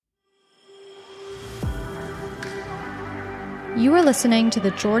You are listening to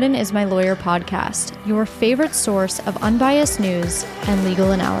the Jordan is My Lawyer podcast, your favorite source of unbiased news and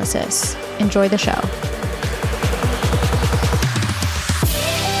legal analysis. Enjoy the show.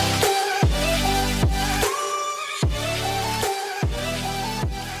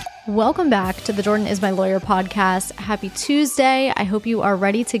 Welcome back to the Jordan is My Lawyer podcast. Happy Tuesday. I hope you are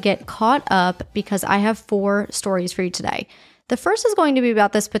ready to get caught up because I have 4 stories for you today. The first is going to be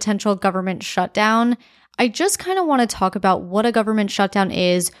about this potential government shutdown. I just kind of want to talk about what a government shutdown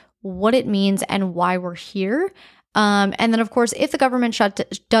is, what it means, and why we're here. And then, of course, if the government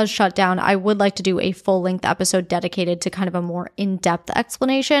does shut down, I would like to do a full-length episode dedicated to kind of a more in-depth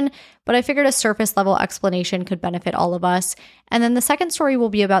explanation, but I figured a surface-level explanation could benefit all of us. And then the second story will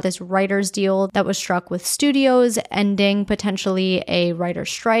be about this writer's deal that was struck with studios, ending potentially a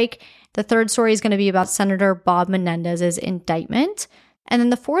writer's strike. The third story is going to be about Senator Bob Menendez's indictment. And then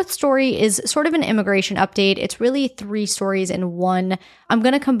the fourth story is sort of an immigration update. It's really 3 stories in one. I'm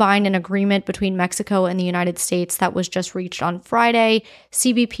going to combine an agreement between Mexico and the United States that was just reached on Friday,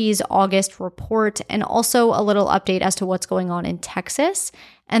 CBP's August report, and also a little update as to what's going on in Texas.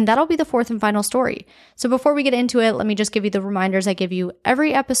 And that'll be the fourth and final story. So before we get into it, let me just give you the reminders I give you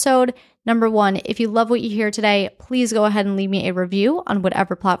every episode. Number 1, if you love what you hear today, please go ahead and leave me a review on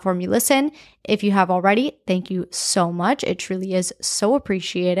whatever platform you listen. If you have already, thank you so much. It truly is so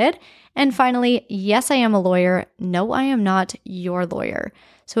appreciated. And finally, yes, I am a lawyer. No, I am not your lawyer.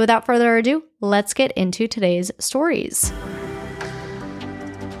 So without further ado, let's get into today's stories.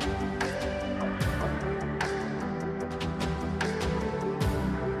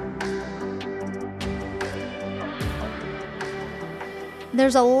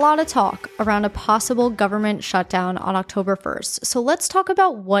 There's a lot of talk around a possible government shutdown on October 1st, so let's talk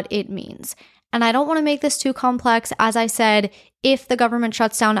about what it means. And I don't want to make this too complex. As I said, if the government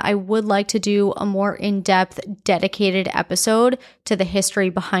shuts down, I would like to do a more in-depth, dedicated episode to the history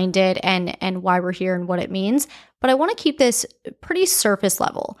behind it and why we're here and what it means. But I want to keep this pretty surface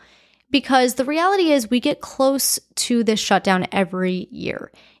level because the reality is we get close to this shutdown every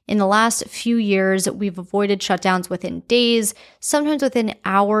year. In the last few years, we've avoided shutdowns within days, sometimes within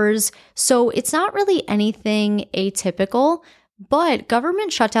hours. So it's not really anything atypical, but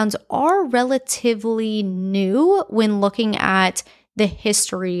government shutdowns are relatively new when looking at the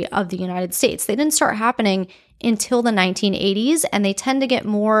history of the United States. They didn't start happening until the 1980s, and they tend to get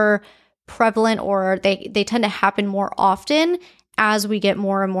more prevalent, or they tend to happen more often as we get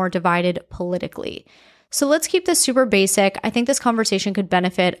more and more divided politically. So let's keep this super basic. I think this conversation could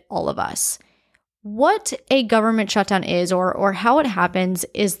benefit all of us. What a government shutdown is, or how it happens,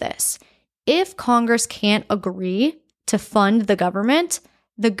 is this. If Congress can't agree to fund the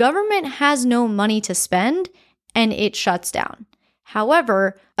government has no money to spend and it shuts down.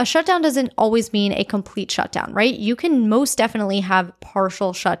 However, a shutdown doesn't always mean a complete shutdown, right? You can most definitely have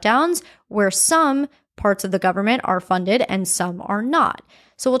partial shutdowns where some parts of the government are funded and some are not.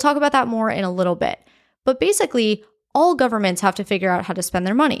 So we'll talk about that more in a little bit. But basically, all governments have to figure out how to spend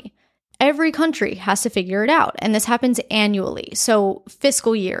their money. Every country has to figure it out, and this happens annually. So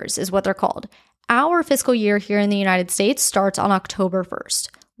fiscal years is what they're called. Our fiscal year here in the United States starts on October 1st,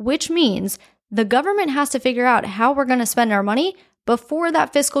 which means the government has to figure out how we're going to spend our money before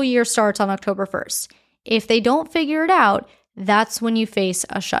that fiscal year starts on October 1st. If they don't figure it out, that's when you face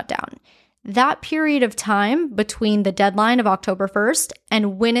a shutdown. That period of time between the deadline of October 1st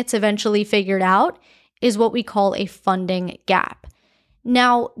and when it's eventually figured out is what we call a funding gap.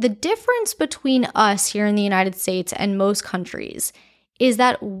 Now, the difference between us here in the United States and most countries is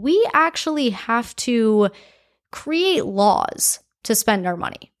that we actually have to create laws to spend our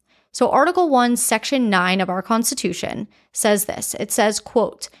money. So Article 1, Section 9 of our Constitution says this. It says,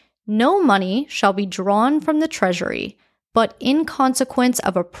 quote, "No money shall be drawn from the Treasury, but in consequence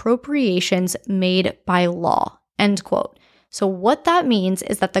of appropriations made by law," end quote. So what that means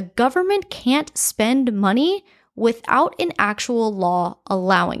is that the government can't spend money without an actual law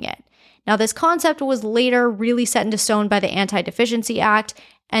allowing it. Now, this concept was later really set into stone by the Anti-Deficiency Act,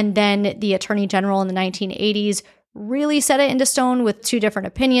 and then the Attorney General in the 1980s really set it into stone with 2 different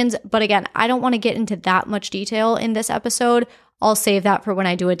opinions. But again, I don't want to get into that much detail in this episode. I'll save that for when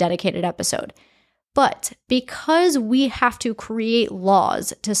I do a dedicated episode. But because we have to create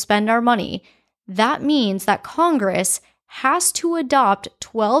laws to spend our money, that means that Congress has to adopt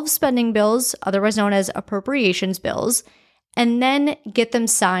 12 spending bills, otherwise known as appropriations bills, and then get them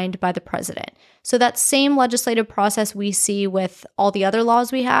signed by the president. So that same legislative process we see with all the other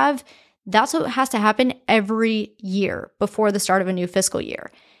laws we have, that's what has to happen every year before the start of a new fiscal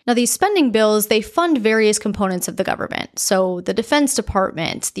year. Now, these spending bills, they fund various components of the government. So the Defense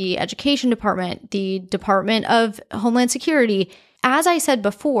Department, the Education Department, the Department of Homeland Security. As I said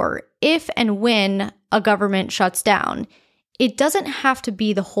before, if and when a government shuts down, it doesn't have to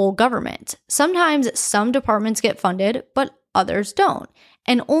be the whole government. Sometimes some departments get funded, but others don't.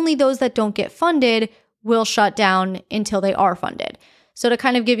 And only those that don't get funded will shut down until they are funded. So to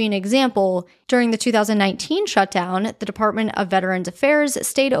kind of give you an example, during the 2019 shutdown, the Department of Veterans Affairs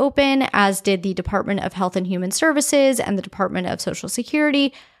stayed open, as did the Department of Health and Human Services and the Department of Social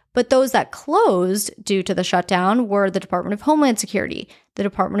Security. But those that closed due to the shutdown were the Department of Homeland Security, the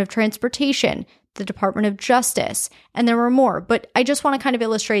Department of Transportation, the Department of Justice, and there were more. But I just want to kind of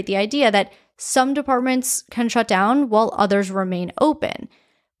illustrate the idea that some departments can shut down while others remain open.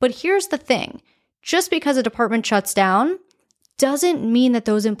 But here's the thing. Just because a department shuts down doesn't mean that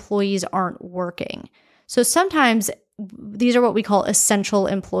those employees aren't working. So sometimes these are what we call essential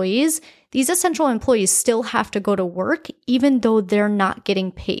employees. These essential employees still have to go to work even though they're not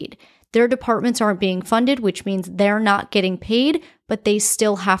getting paid. Their departments aren't being funded, which means they're not getting paid, but they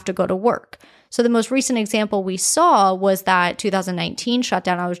still have to go to work. So the most recent example we saw was that 2019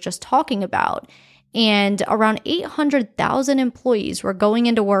 shutdown I was just talking about. And around 800,000 employees were going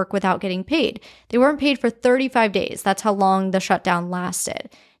into work without getting paid. They weren't paid for 35 days. That's how long the shutdown lasted.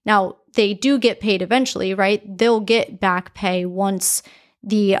 Now, they do get paid eventually, right? They'll get back pay once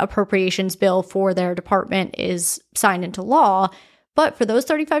the appropriations bill for their department is signed into law. But for those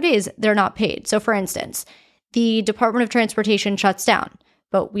 35 days, they're not paid. So for instance, the Department of Transportation shuts down,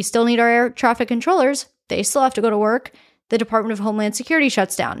 but we still need our air traffic controllers. They still have to go to work. The Department of Homeland Security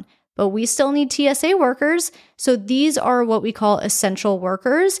shuts down, but we still need TSA workers. So these are what we call essential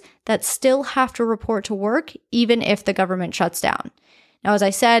workers that still have to report to work even if the government shuts down. Now, as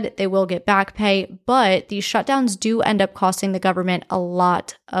I said, they will get back pay, but these shutdowns do end up costing the government a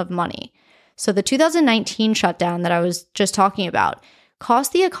lot of money. So the 2019 shutdown that I was just talking about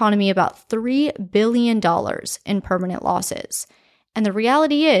cost the economy about $3 billion in permanent losses. And the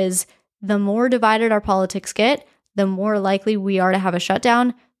reality is, the more divided our politics get, the more likely we are to have a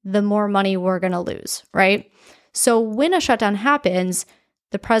shutdown, the more money we're going to lose, right? So when a shutdown happens,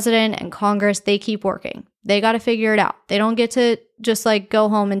 the president and Congress, they keep working. They got to figure it out. They don't get to just go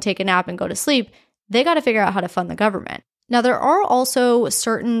home and take a nap and go to sleep. They got to figure out how to fund the government. Now, there are also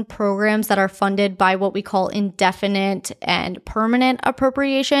certain programs that are funded by what we call indefinite and permanent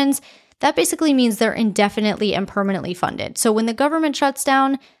appropriations. That basically means they're indefinitely and permanently funded. So when the government shuts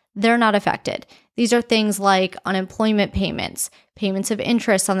down, they're not affected. These are things like unemployment payments, payments of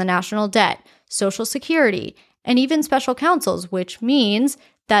interest on the national debt, Social Security, and even special counsels, which means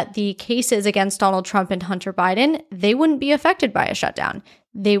that the cases against Donald Trump and Hunter Biden, they wouldn't be affected by a shutdown.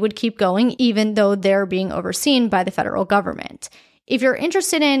 They would keep going even though they're being overseen by the federal government. If you're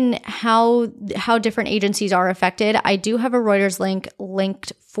interested in how different agencies are affected, I do have a Reuters link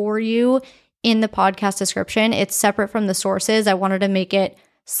linked for you in the podcast description. It's separate from the sources. I wanted to make it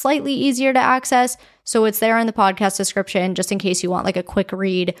slightly easier to access, so it's there in the podcast description just in case you want a quick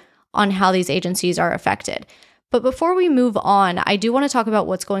read on how these agencies are affected. But before we move on, I do want to talk about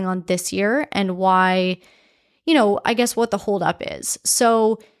what's going on this year and why, I guess what the holdup is.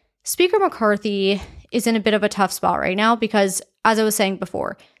 So Speaker McCarthy is in a bit of a tough spot right now because, as I was saying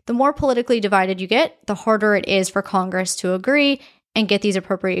before, the more politically divided you get, the harder it is for Congress to agree and get these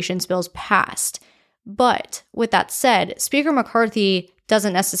appropriations bills passed. But with that said, Speaker McCarthy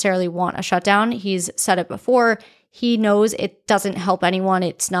doesn't necessarily want a shutdown. He's said it before. He knows it doesn't help anyone.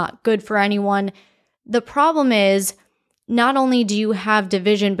 It's not good for anyone. The problem is, not only do you have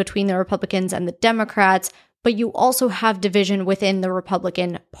division between the Republicans and the Democrats, but you also have division within the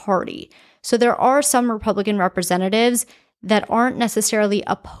Republican Party. So there are some Republican representatives that aren't necessarily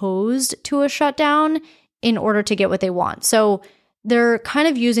opposed to a shutdown in order to get what they want. So they're kind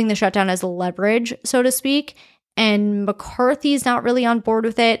of using the shutdown as leverage, so to speak, and McCarthy's not really on board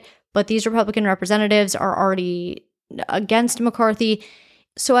with it, but these Republican representatives are already against McCarthy.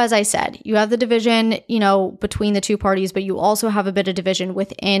 So as I said, you have the division, between the two parties, but you also have a bit of division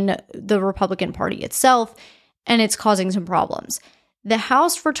within the Republican Party itself, and it's causing some problems. The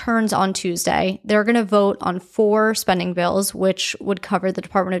House returns on Tuesday. They're going to vote on 4 spending bills, which would cover the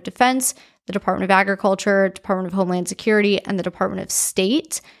Department of Defense, the Department of Agriculture, Department of Homeland Security, and the Department of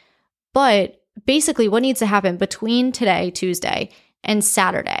State. But basically, what needs to happen between today, Tuesday, and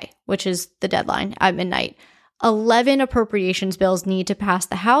Saturday, which is the deadline at midnight, 11 appropriations bills need to pass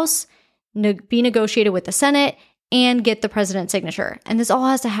the House, be negotiated with the Senate, and get the president's signature. And this all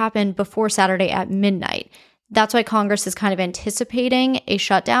has to happen before Saturday at midnight. That's why Congress is kind of anticipating a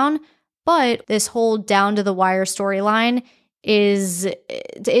shutdown. But this whole down to the wire storyline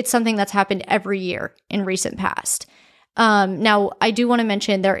it's something that's happened every year in recent past. Now, I do want to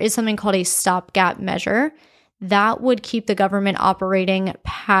mention there is something called a stopgap measure that would keep the government operating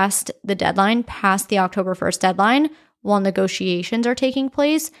past the deadline, past the October 1st deadline, while negotiations are taking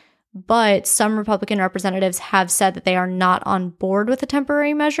place. But some Republican representatives have said that they are not on board with the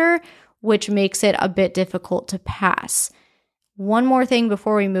temporary measure, which makes it a bit difficult to pass. One more thing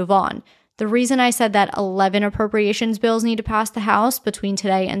before we move on. The reason I said that 11 appropriations bills need to pass the House between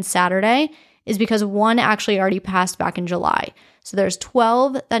today and Saturday is because one actually already passed back in July. So there's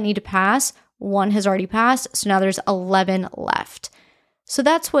 12 that need to pass. One has already passed. So now there's 11 left. So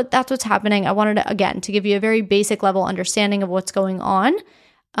that's what's happening. I wanted to, again, to give you a very basic level understanding of what's going on.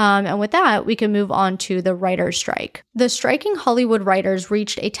 And with that, we can move on to the writers' strike. The striking Hollywood writers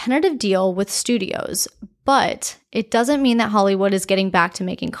reached a tentative deal with studios, but it doesn't mean that Hollywood is getting back to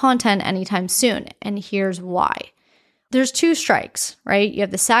making content anytime soon. And here's why. There's two strikes, right? You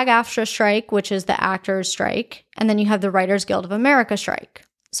have the SAG-AFTRA strike, which is the actors' strike, and then you have the Writers Guild of America strike.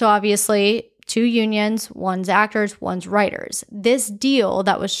 So obviously, two unions, one's actors, one's writers. This deal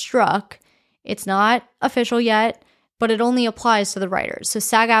that was struck, it's not official yet, but it only applies to the writers. So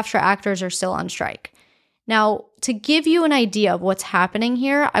SAG-AFTRA actors are still on strike. Now, to give you an idea of what's happening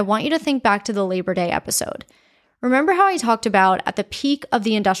here, I want you to think back to the Labor Day episode. Remember how I talked about at the peak of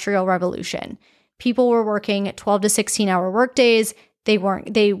the Industrial Revolution, people were working 12 to 16-hour workdays. They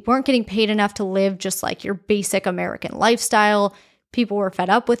weren't getting paid enough to live just like your basic American lifestyle. People were fed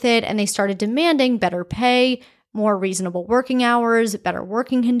up with it, and they started demanding better pay, more reasonable working hours, better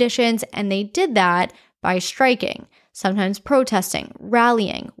working conditions, and they did that by striking, sometimes protesting,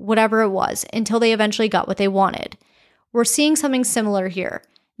 rallying, whatever it was, until they eventually got what they wanted. We're seeing something similar here.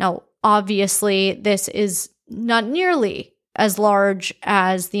 Now, obviously, this is not nearly as large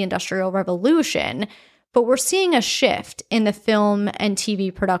as the Industrial Revolution, but we're seeing a shift in the film and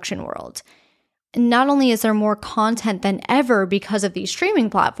TV production world. Not only is there more content than ever because of these streaming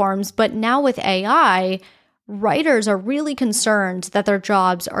platforms, but now with AI, writers are really concerned that their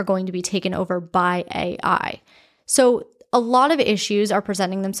jobs are going to be taken over by AI. So a lot of issues are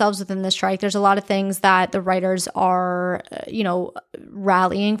presenting themselves within the strike. There's a lot of things that the writers are,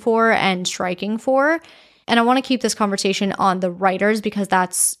 rallying for and striking for. And I want to keep this conversation on the writers because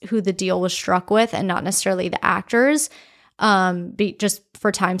that's who the deal was struck with and not necessarily the actors, just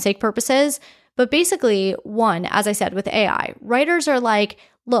for time's sake purposes. But basically, one, as I said, with AI, writers are like,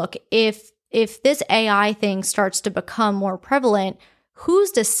 look, if this AI thing starts to become more prevalent,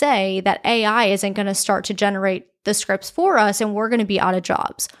 who's to say that AI isn't going to start to generate the scripts for us and we're going to be out of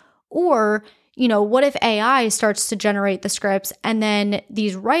jobs? Or, what if AI starts to generate the scripts and then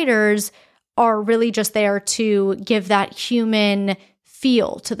these writers are really just there to give that human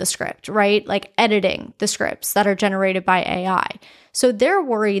feel to the script, right? Like editing the scripts that are generated by AI. So they're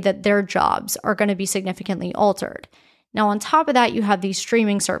worried that their jobs are going to be significantly altered. Now, on top of that, you have these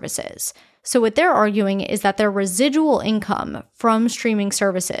streaming services. So what they're arguing is that their residual income from streaming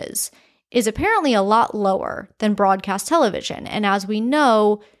services is apparently a lot lower than broadcast television. And as we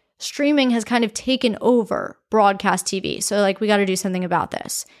know, streaming has kind of taken over broadcast TV. So we got to do something about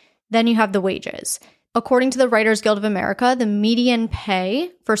this. Then you have the wages. According to the Writers Guild of America, the median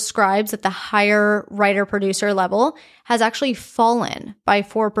pay for scribes at the higher writer-producer level has actually fallen by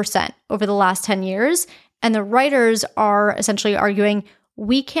 4% over the last 10 years. And the writers are essentially arguing,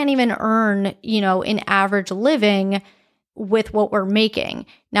 we can't even earn, an average living with what we're making.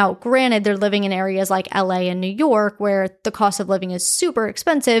 Now, granted, they're living in areas like LA and New York where the cost of living is super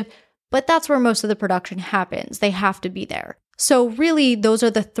expensive, but that's where most of the production happens. They have to be there. So really, those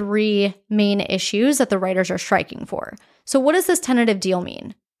are the three main issues that the writers are striking for. So what does this tentative deal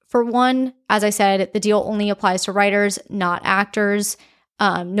mean? For one, as I said, the deal only applies to writers, not actors.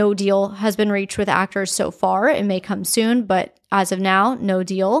 No deal has been reached with actors so far. It may come soon, but as of now, no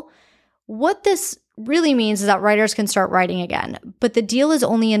deal. What this really means is that writers can start writing again, but the deal is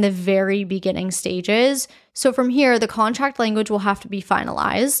only in the very beginning stages. So from here, the contract language will have to be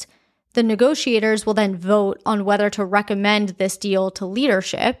finalized. The negotiators will then vote on whether to recommend this deal to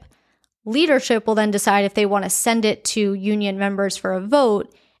leadership. Leadership will then decide if they want to send it to union members for a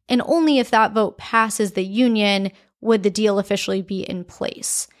vote, and only if that vote passes the union would the deal officially be in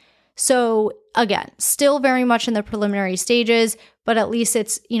place. So again, still very much in the preliminary stages, but at least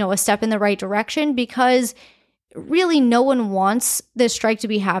it's, a step in the right direction because really no one wants this strike to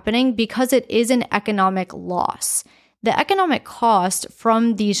be happening because it is an economic loss. The economic cost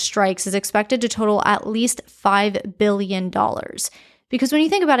from these strikes is expected to total at least $5 billion. Because when you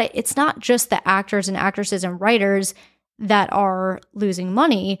think about it, it's not just the actors and actresses and writers that are losing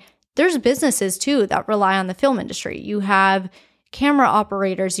money. there's businesses too that rely on the film industry. You have camera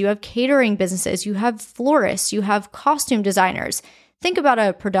operators, you have catering businesses, you have florists, you have costume designers. Think about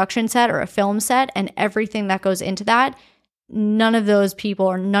a production set or a film set and everything that goes into that. None of those people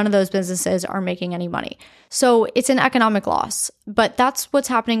or none of those businesses are making any money. So it's an economic loss, but that's what's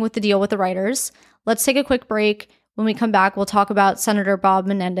happening with the deal with the writers. Let's take a quick break. When we come back, we'll talk about Senator Bob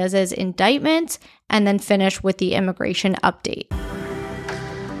Menendez's indictment and then finish with the immigration update.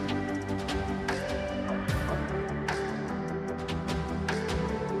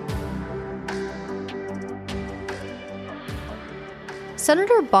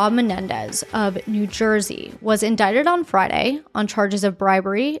 Senator Bob Menendez of New Jersey was indicted on Friday on charges of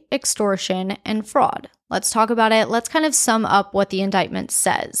bribery, extortion, and fraud. Let's talk about it. Let's kind of sum up what the indictment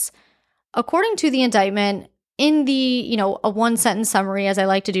says. According to the indictment, in the, a one-sentence summary, as I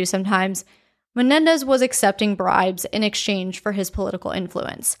like to do sometimes, Menendez was accepting bribes in exchange for his political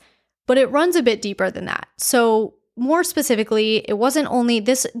influence. But it runs a bit deeper than that. So more specifically, it wasn't only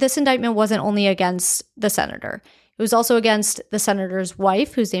this indictment wasn't only against the senator. It was also against the senator's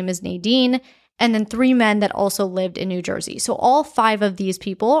wife, whose name is Nadine, and then 3 men that also lived in New Jersey. So all 5 of these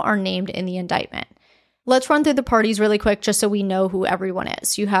people are named in the indictment. Let's run through the parties really quick just so we know who everyone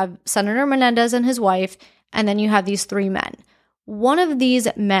is. You have Senator Menendez and his wife, and then you have these 3 men. One of these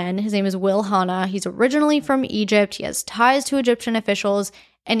men, his name is Will Hanna. He's originally from Egypt. He has ties to Egyptian officials,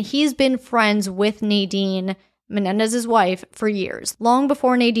 and he's been friends with Nadine, Menendez's wife, for years, long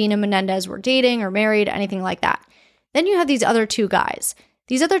before Nadine and Menendez were dating or married, anything like that. Then you have these other 2 guys.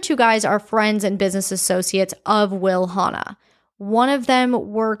 These other 2 guys are friends and business associates of Will Hanna. One of them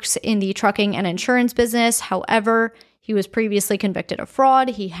works in the trucking and insurance business. However, he was previously convicted of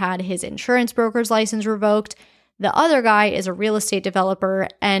fraud. He had his insurance broker's license revoked. The other guy is a real estate developer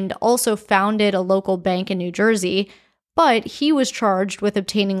and also founded a local bank in New Jersey, but he was charged with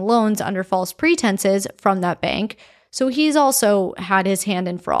obtaining loans under false pretenses from that bank. So he's also had his hand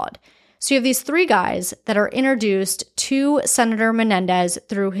in fraud. So you have these 3 guys that are introduced to Senator Menendez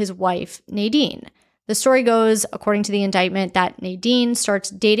through his wife, Nadine. The story goes, according to the indictment, that Nadine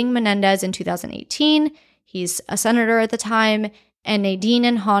starts dating Menendez in 2018. He's a senator at the time, and Nadine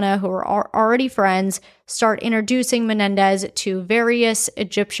and Hanna, who are already friends, start introducing Menendez to various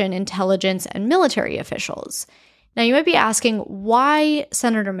Egyptian intelligence and military officials. Now, you might be asking, why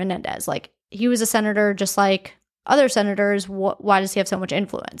Senator Menendez? Like, he was a senator just like other senators. Why does he have so much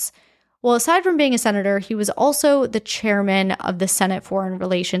influence? Well, aside from being a senator, he was also the chairman of the Senate Foreign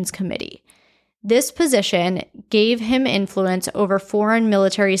Relations Committee. This position gave him influence over foreign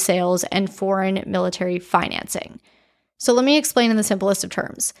military sales and foreign military financing. So let me explain in the simplest of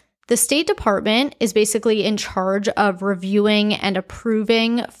terms. The State Department is basically in charge of reviewing and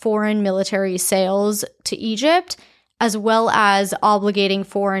approving foreign military sales to Egypt, as well as obligating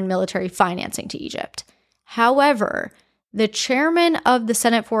foreign military financing to Egypt. However, the chairman of the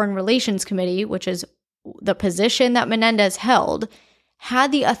Senate Foreign Relations Committee, which is the position that Menendez held,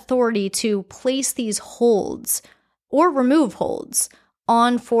 had the authority to place these holds or remove holds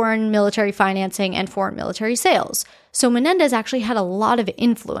on foreign military financing and foreign military sales. So Menendez actually had a lot of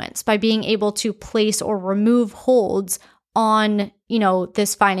influence by being able to place or remove holds on,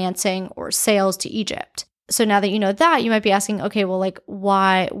 this financing or sales to Egypt. So now that you know that, you might be asking, okay, well,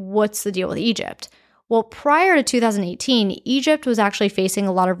 why? What's the deal with Egypt? Well, prior to 2018, Egypt was actually facing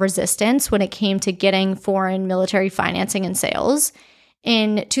a lot of resistance when it came to getting foreign military financing and sales.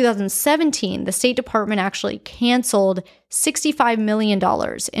 In 2017, the State Department actually canceled $65 million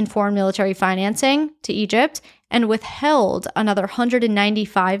in foreign military financing to Egypt and withheld another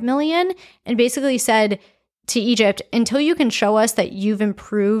 $195 million and basically said to Egypt, until you can show us that you've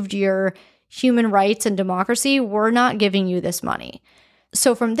improved your human rights and democracy, we're not giving you this money.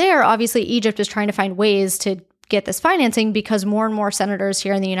 So from there, obviously, Egypt is trying to find ways to get this financing because more and more senators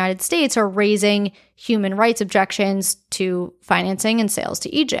here in the United States are raising human rights objections to financing and sales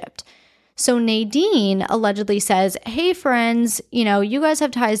to Egypt. So Nadine allegedly says, hey, friends, you guys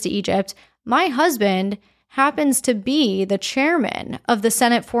have ties to Egypt. My husband happens to be the chairman of the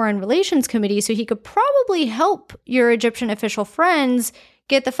Senate Foreign Relations Committee, so he could probably help your Egyptian official friends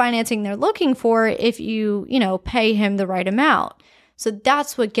get the financing they're looking for if you, pay him the right amount. So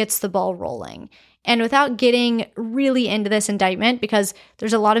that's what gets the ball rolling. And without getting really into this indictment, because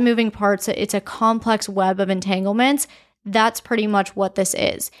there's a lot of moving parts, it's a complex web of entanglements, that's pretty much what this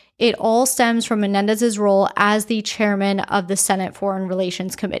is. It all stems from Menendez's role as the chairman of the Senate Foreign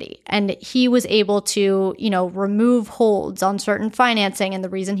Relations Committee. And he was able to, remove holds on certain financing. And the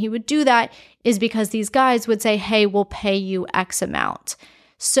reason he would do that is because these guys would say, hey, we'll pay you X amount.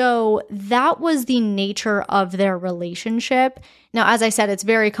 So that was the nature of their relationship. Now, as I said, it's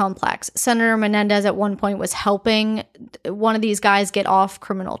very complex. Senator Menendez at one point was helping one of these guys get off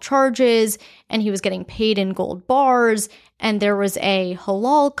criminal charges, and he was getting paid in gold bars. And there was a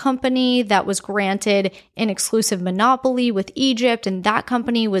halal company that was granted an exclusive monopoly with Egypt, and that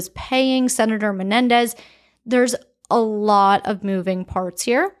company was paying Senator Menendez. There's a lot of moving parts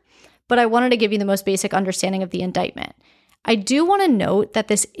here, but I wanted to give you the most basic understanding of the indictment. I do want to note that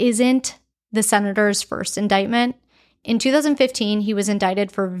this isn't the senator's first indictment. In 2015, he was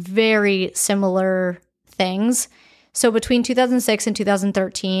indicted for very similar things. So between 2006 and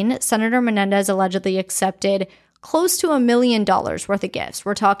 2013, Senator Menendez allegedly accepted close to $1 million worth of gifts.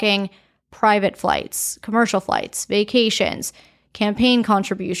 We're talking private flights, commercial flights, vacations, campaign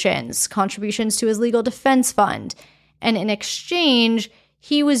contributions, contributions to his legal defense fund. And in exchange,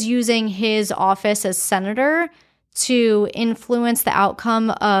 he was using his office as senator to influence the outcome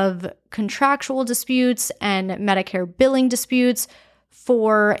of contractual disputes and Medicare billing disputes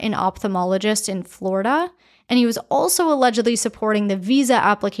for an ophthalmologist in Florida. And he was also allegedly supporting the visa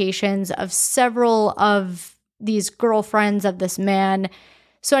applications of several of these girlfriends of this man.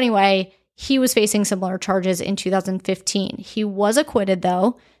 So anyway, he was facing similar charges in 2015. He was acquitted,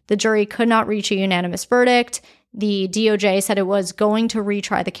 though. The jury could not reach a unanimous verdict. The DOJ said it was going to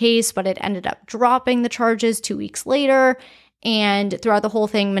retry the case, but it ended up dropping the charges 2 weeks later. And throughout the whole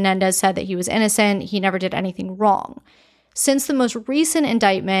thing, Menendez said that he was innocent. He never did anything wrong. Since the most recent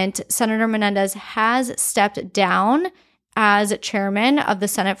indictment, Senator Menendez has stepped down as chairman of the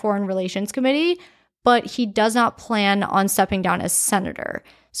Senate Foreign Relations Committee, but he does not plan on stepping down as senator.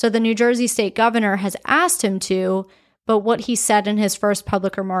 So the New Jersey state governor has asked him to, but what he said in his first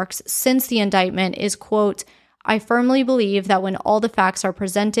public remarks since the indictment is, quote, "I firmly believe that when all the facts are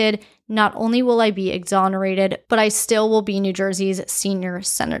presented, not only will I be exonerated, but I still will be New Jersey's senior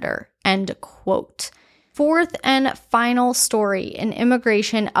senator," end quote. Fourth and final story, an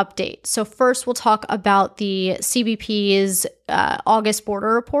immigration update. So first we'll talk about the CBP's August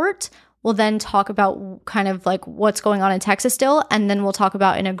border report. We'll then talk about kind of like what's going on in Texas still, and then we'll talk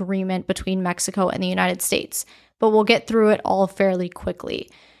about an agreement between Mexico and the United States. But we'll get through it all fairly quickly.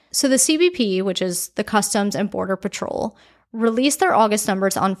 So the CBP, which is the Customs and Border Patrol, released their August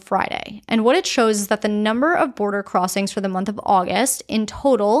numbers on Friday. And what it shows is that the number of border crossings for the month of August in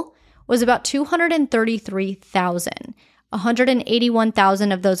total was about 233,000.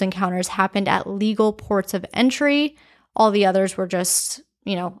 181,000 of those encounters happened at legal ports of entry. All the others were just,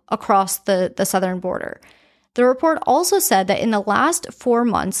 across the southern border. The report also said that in the last 4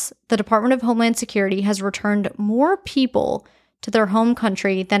 months, the Department of Homeland Security has returned more people to their home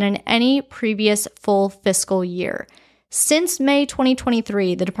country than in any previous full fiscal year. Since May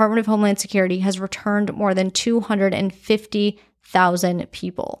 2023, the Department of Homeland Security has returned more than 250,000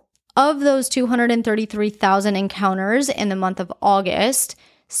 people. Of those 233,000 encounters in the month of August,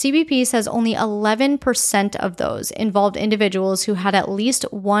 CBP says only 11% of those involved individuals who had at least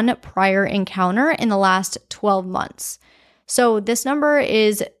one prior encounter in the last 12 months. So this number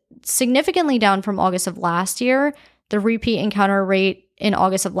is significantly down from August of last year. The repeat encounter rate in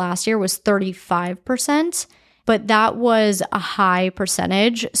August of last year was 35%, but that was a high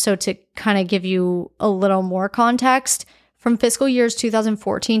percentage. So to kind of give you a little more context, from fiscal years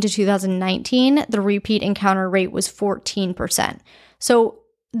 2014 to 2019, the repeat encounter rate was 14%. So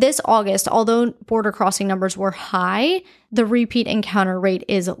this August, although border crossing numbers were high, the repeat encounter rate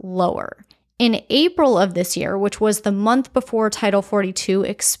is lower. In April of this year, which was the month before Title 42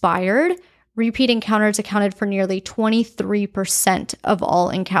 expired, repeat encounters accounted for nearly 23% of all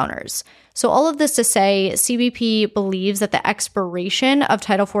encounters. So all of this to say, CBP believes that the expiration of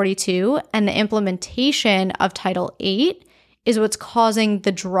Title 42 and the implementation of Title 8 is what's causing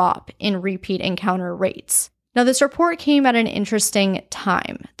the drop in repeat encounter rates. Now, this report came at an interesting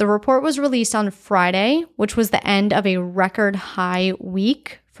time. The report was released on Friday, which was the end of a record high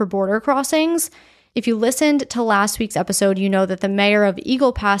week for border crossings. If you listened to last week's episode, you know that the mayor of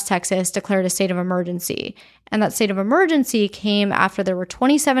Eagle Pass, Texas, declared a state of emergency. And that state of emergency came after there were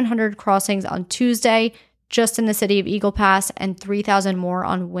 2,700 crossings on Tuesday, just in the city of Eagle Pass, and 3,000 more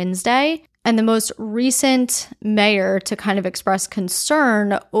on Wednesday. And the most recent mayor to kind of express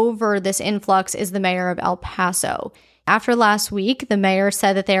concern over this influx is the mayor of El Paso. After last week, the mayor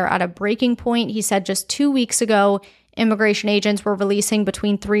said that they are at a breaking point. He said just 2 weeks ago, immigration agents were releasing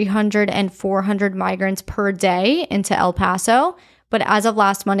between 300 and 400 migrants per day into El Paso. But as of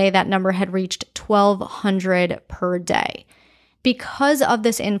last Monday, that number had reached 1,200 per day. Because of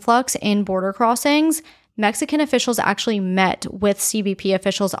this influx in border crossings, Mexican officials actually met with CBP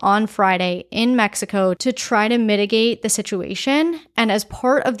officials on Friday in Mexico to try to mitigate the situation. And as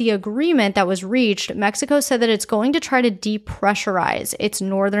part of the agreement that was reached, Mexico said that it's going to try to depressurize its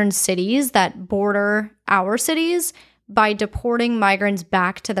northern cities that border our cities by deporting migrants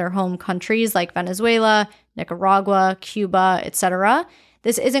back to their home countries like Venezuela, Nicaragua, Cuba, etc.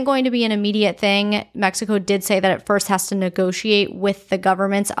 This isn't going to be an immediate thing. Mexico did say that it first has to negotiate with the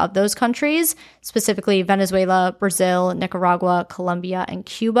governments of those countries, specifically Venezuela, Brazil, Nicaragua, Colombia, and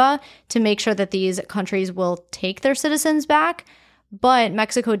Cuba, to make sure that these countries will take their citizens back. But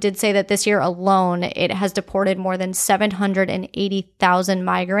Mexico did say that this year alone, it has deported more than 780,000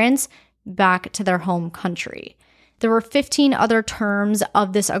 migrants back to their home country. There were 15 other terms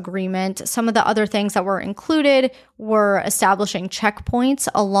of this agreement. Some of the other things that were included were establishing checkpoints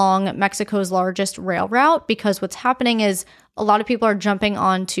along Mexico's largest rail route, because what's happening is a lot of people are jumping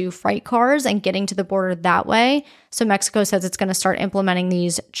onto freight cars and getting to the border that way. So Mexico says it's going to start implementing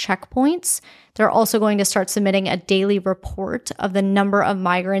these checkpoints. They're also going to start submitting a daily report of the number of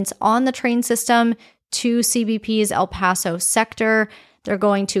migrants on the train system to CBP's El Paso sector. They're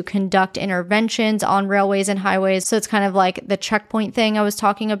going to conduct interventions on railways and highways. So it's kind of like the checkpoint thing I was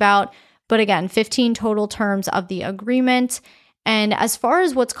talking about. But again, 15 total terms of the agreement. And as far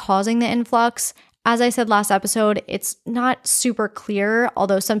as what's causing the influx, as I said last episode, it's not super clear,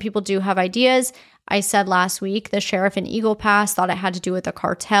 although some people do have ideas. I said last week the sheriff in Eagle Pass thought it had to do with the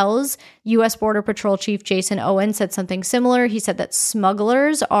cartels. U.S. Border Patrol Chief Jason Owen said something similar. He said that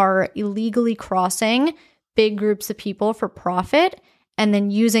smugglers are illegally crossing big groups of people for profit and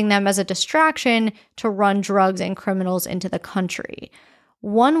then using them as a distraction to run drugs and criminals into the country.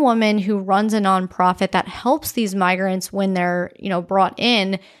 One woman who runs a nonprofit that helps these migrants when they're, brought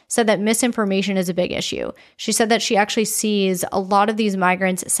in said that misinformation is a big issue. She said that she actually sees a lot of these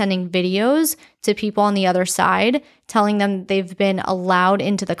migrants sending videos to people on the other side, telling them they've been allowed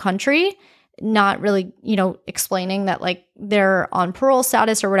into the country, not really, explaining that like they're on parole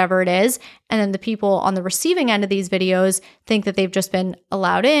status or whatever it is. And then the people on the receiving end of these videos think that they've just been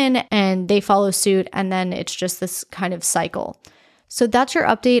allowed in and they follow suit. And then it's just this kind of cycle. So that's your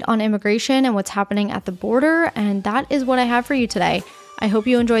update on immigration and what's happening at the border. And that is what I have for you today. I hope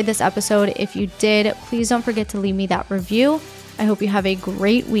you enjoyed this episode. If you did, please don't forget to leave me that review. I hope you have a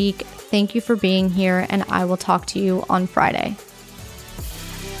great week. Thank you for being here, and I will talk to you on Friday.